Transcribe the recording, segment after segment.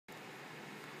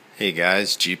Hey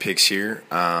guys, GPix here,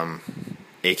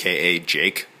 aka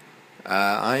Jake.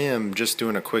 I am just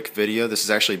doing a quick video. This is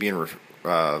actually being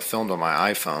filmed on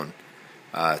my iPhone.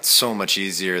 It's so much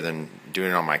easier than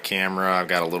doing it on my camera. I've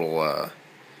got a little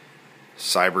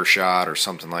cyber shot or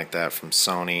something like that from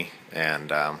Sony,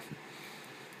 and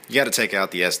you got to take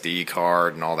out the SD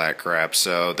card and all that crap.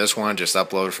 So this one just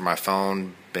uploaded from my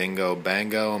phone. Bingo,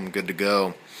 bango, I'm good to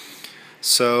go.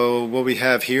 So what we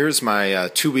have here is my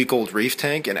 2-week-old reef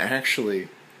tank, and actually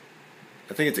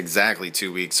I think it's exactly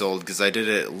 2 weeks old because I did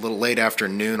it a little late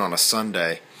afternoon on a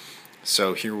Sunday.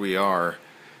 So here we are.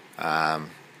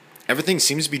 Everything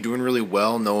seems to be doing really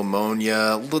well. No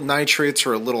ammonia. The nitrates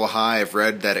are a little high. I've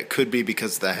read that it could be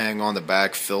because of the hang on the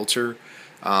back filter.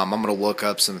 I'm going to look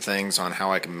up some things on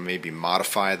how I can maybe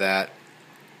modify that.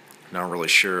 Not really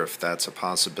sure if that's a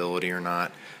possibility or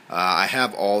not. I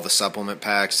have all the supplement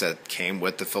packs that came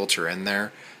with the filter in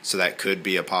there, so that could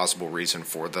be a possible reason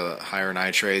for the higher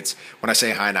nitrates. When I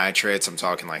say high nitrates, I'm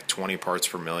talking like 20 parts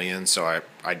per million, so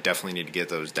I definitely need to get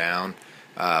those down.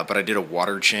 But I did a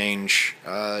water change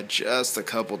just a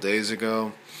couple days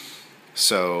ago,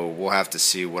 so we'll have to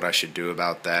see what I should do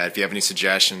about that. If you have any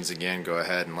suggestions, again, go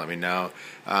ahead and let me know.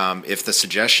 If the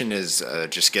suggestion is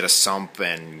just get a sump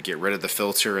and get rid of the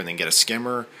filter and then get a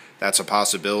skimmer, that's a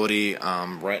possibility.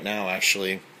 Right now,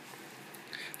 actually,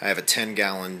 I have a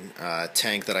 10-gallon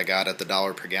tank that I got at the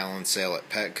 $1 per gallon sale at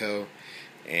Petco,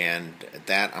 and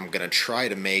that I'm going to try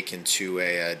to make into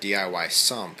a DIY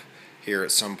sump here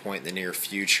at some point in the near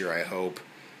future, I hope.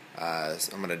 I'm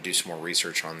going to do some more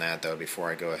research on that, though, before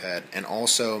I go ahead. And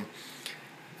also,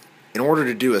 in order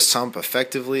to do a sump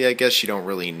effectively, I guess you don't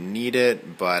really need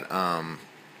it, but, oh,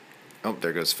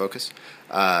 there goes focus.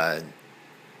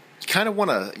 You kind of want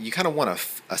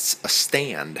a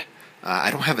stand.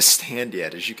 I don't have a stand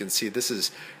yet, as you can see. This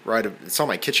is it's on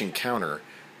my kitchen counter.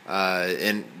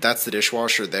 And that's the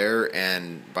dishwasher there,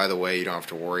 and by the way, you don't have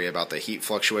to worry about the heat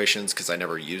fluctuations because I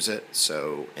never use it,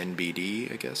 so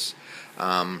NBD, I guess.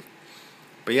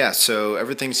 But yeah, so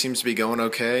everything seems to be going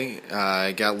okay.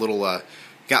 I got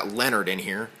Leonard in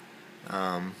here.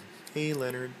 Hey,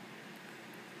 Leonard.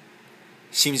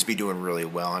 Seems to be doing really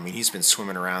well. I mean, he's been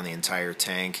swimming around the entire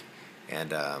tank,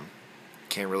 and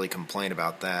can't really complain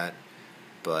about that,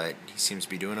 but he seems to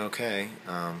be doing okay.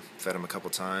 Fed him a couple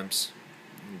times.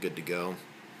 Good to go.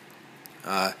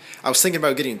 I was thinking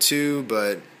about getting 2,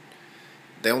 but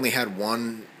they only had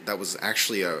one that was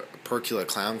actually a Percula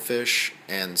clownfish,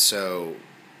 and so,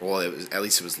 well, at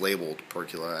least it was labeled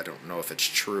Percula. I don't know if it's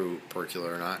true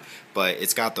Percula or not, but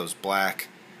it's got those black,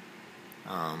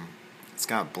 it's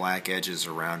got black edges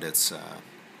around its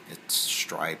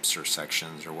stripes or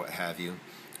sections or what have you.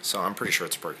 So I'm pretty sure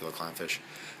it's a Percula clownfish,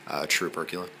 true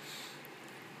Percula.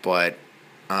 But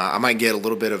I might get a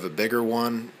little bit of a bigger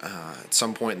one at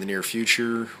some point in the near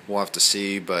future. We'll have to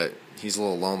see, but he's a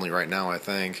little lonely right now, I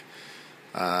think.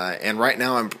 And right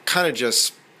now I'm kind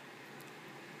of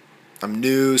I'm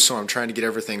new, so I'm trying to get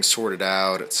everything sorted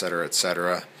out, etc.,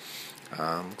 etc.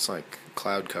 Looks like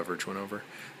cloud coverage went over.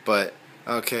 But,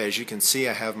 okay, as you can see,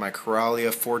 I have my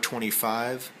Coralia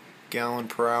 425 gallon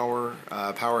per hour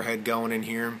power head going in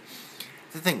here.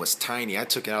 The thing was tiny. I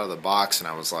took it out of the box and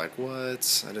I was like,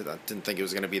 what? I didn't think it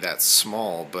was going to be that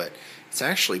small, but it's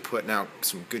actually putting out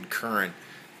some good current.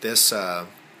 This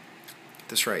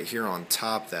right here on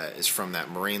top, that is from that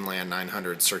Marineland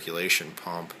 900 circulation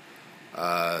pump.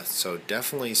 So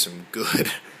definitely some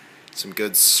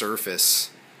good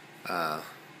surface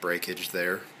breakage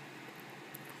there.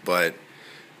 But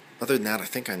other than that, I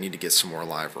think I need to get some more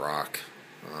live rock,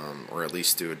 or at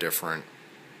least do a different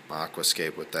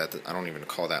aquascape with that. I don't even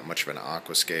call that much of an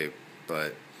aquascape,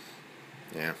 but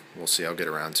yeah, we'll see. I'll get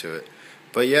around to it.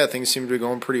 But yeah, things seem to be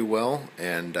going pretty well,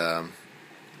 and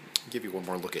give you one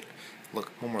more look at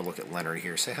Leonard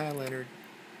here. Say hi, Leonard.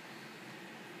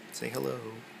 Say hello.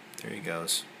 There he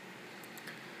goes.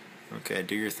 Okay,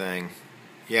 do your thing.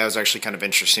 Yeah, it was actually kind of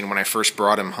interesting when I first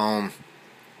brought him home.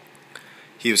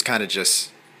 He was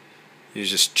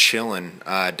just chilling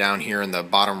down here in the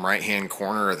bottom right-hand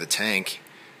corner of the tank.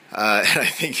 And I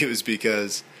think it was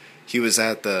because he was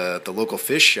at the local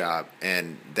fish shop,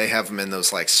 and they have them in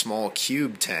those like small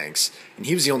cube tanks, and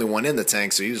he was the only one in the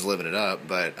tank, so he was living it up.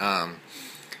 But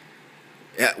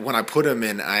when I put him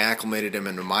in, I acclimated him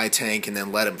into my tank and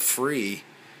then let him free.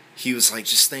 He was like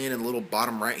just staying in the little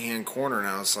bottom right-hand corner, and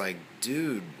I was like,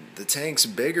 dude, the tank's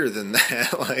bigger than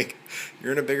that. Like,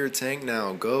 you're in a bigger tank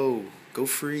now. Go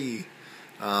free.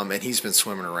 And he's been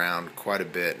swimming around quite a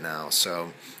bit now.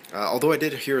 So, although I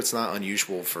did hear it's not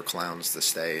unusual for clowns to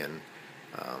stay in,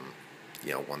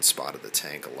 one spot of the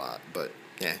tank a lot. But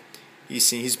yeah,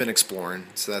 he's been exploring,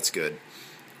 so that's good.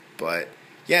 But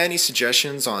yeah, any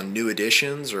suggestions on new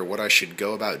additions or what I should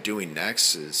go about doing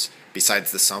next is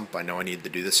besides the sump. I know I need to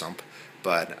do the sump,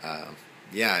 but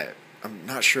yeah, I'm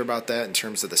not sure about that in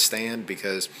terms of the stand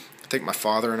because I think my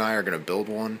father and I are going to build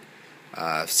one.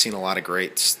 I've seen a lot of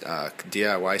great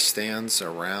DIY stands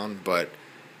around, but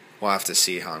we'll have to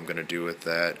see how I'm going to do with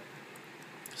that.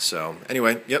 So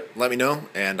anyway, yep, let me know,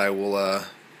 and I will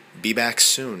be back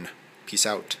soon. Peace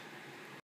out.